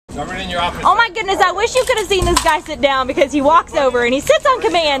Covered in your office. Oh my goodness, I wish you could have seen this guy sit down because he walks over and he sits on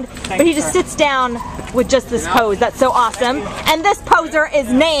command, but he just sits down with just this pose. That's so awesome. And this poser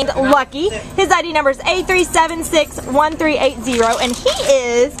is named Lucky. His ID number is A3761380, and he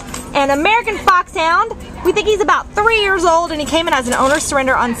is an American Foxhound. We think he's about 3 years old, and he came in as an owner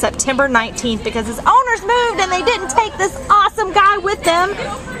surrender on September 19th because his owners moved and they didn't take this awesome guy with them.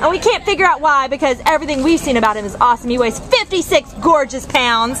 And we can't figure out why, because everything we've seen about him is awesome. He weighs 56 gorgeous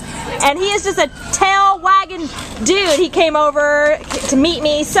pounds, and he is just a tail-wagging dude. He came over to meet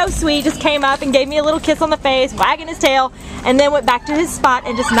me, so sweet, just came up and gave me a little kiss on the face, wagging his tail, and then went back to his spot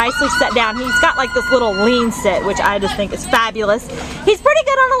and just nicely sat down. He's got like this little lean sit, which I just think is fabulous. He's pretty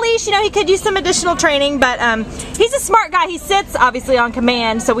good on a leash. You know, he could use some additional training, but he's a smart guy. He sits obviously on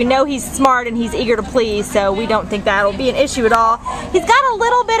command, so we know he's smart and he's eager to please, so we don't think that'll be an issue at all. He's got a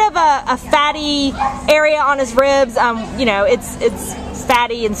little bit of a fatty area on his ribs. You know, it's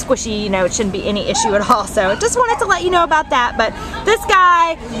fatty and squishy, you know, it shouldn't be any issue at all. So just wanted to let you know about that. But this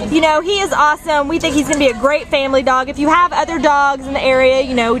guy, you know, he is awesome. We think he's going to be a great family dog. If you have other dogs in the area,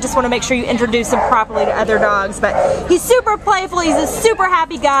 you know, we just want to make sure you introduce him properly to other dogs. But he's super playful. He's a super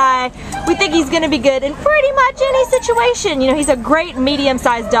happy guy. We think he's going to be good in pretty much any situation. You know, he's a great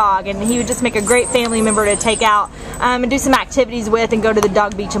medium-sized dog, and he would just make a great family member to take out and do some activities with and go to the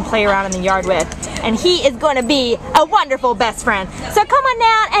dog beach and play around in the yard with. And he is going to be a wonderful best friend. So come on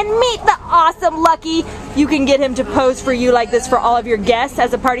down and meet the awesome Lucky. You can get him to pose for you like this for all of your guests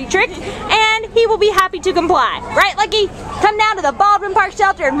as a party trick, and he will be happy to comply. Right, Lucky? Come down to the Baldwin Park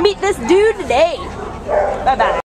Shelter and meet this dude today. Bye-bye.